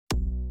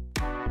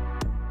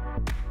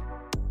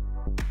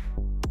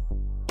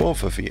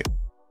Overview.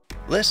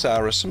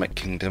 Laysara Summit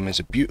Kingdom is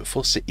a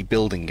beautiful city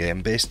building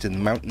game based in the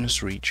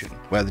mountainous region,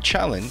 where the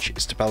challenge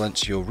is to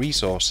balance your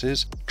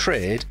resources,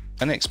 trade,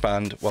 and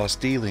expand whilst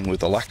dealing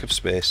with a lack of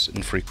space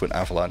and frequent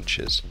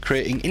avalanches.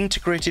 Creating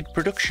integrated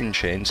production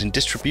chains and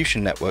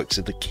distribution networks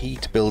are the key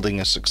to building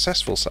a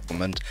successful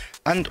settlement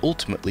and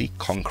ultimately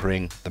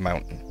conquering the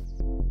mountain.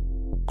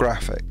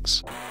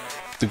 Graphics.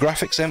 The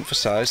graphics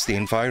emphasise the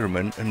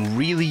environment and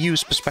really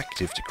use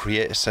perspective to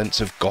create a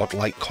sense of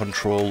godlike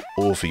control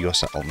over your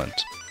settlement.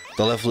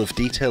 The level of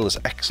detail is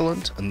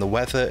excellent and the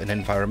weather and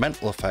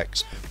environmental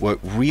effects work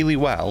really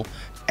well.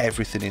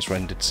 Everything is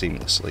rendered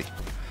seamlessly.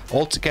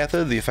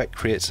 Altogether, the effect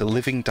creates a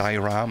living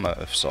diorama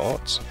of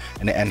sorts,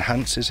 and it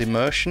enhances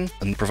immersion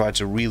and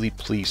provides a really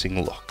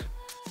pleasing look.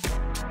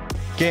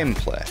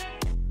 Gameplay.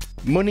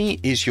 Money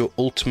is your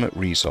ultimate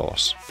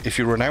resource. If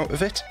you run out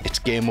of it, it's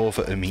game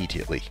over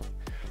immediately.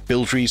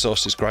 Build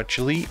resources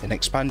gradually and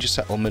expand your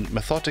settlement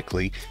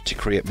methodically to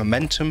create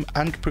momentum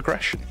and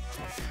progression.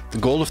 The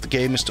goal of the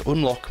game is to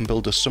unlock and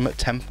build a summit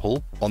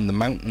temple on the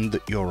mountain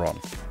that you're on.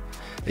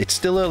 It's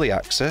still early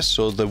access,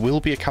 so there will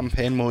be a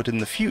campaign mode in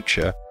the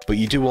future, but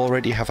you do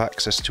already have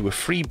access to a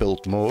free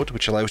build mode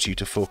which allows you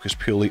to focus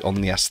purely on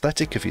the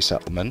aesthetic of your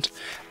settlement,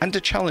 and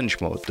a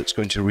challenge mode that's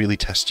going to really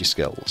test your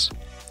skills.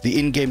 The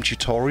in-game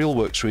tutorial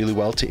works really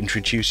well to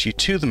introduce you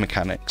to the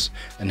mechanics,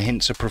 and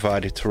hints are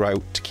provided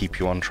throughout to keep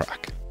you on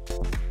track.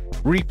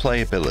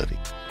 Replayability.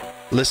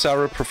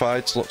 Laysara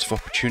provides lots of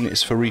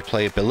opportunities for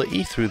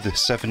replayability through the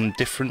 7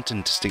 different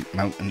and distinct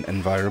mountain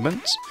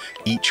environments,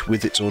 each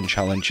with its own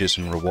challenges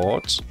and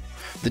rewards.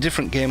 The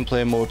different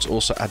gameplay modes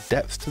also add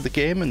depth to the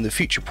game, and the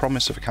future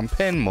promise of a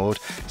campaign mode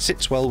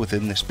sits well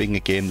within this being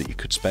a game that you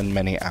could spend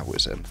many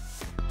hours in.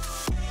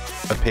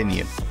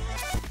 Opinion.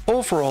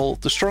 Overall,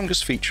 the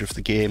strongest feature of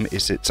the game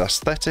is its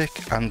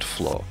aesthetic and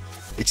flow.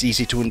 It's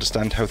easy to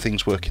understand how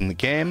things work in the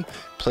game,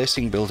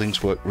 placing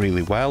buildings work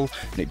really well,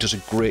 and it does a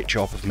great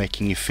job of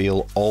making you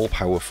feel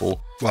all-powerful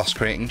whilst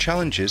creating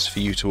challenges for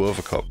you to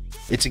overcome.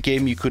 It's a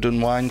game you could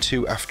unwind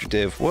to after a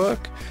day of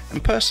work,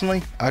 and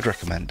personally, I'd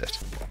recommend it.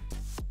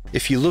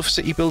 If you love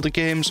city builder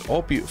games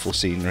or beautiful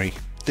scenery,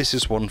 this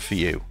is one for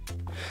you.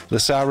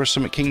 Laysara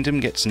Summit Kingdom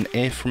gets an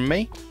A from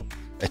me.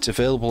 It's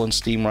available on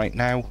Steam right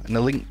now, and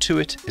a link to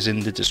it is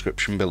in the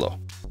description below.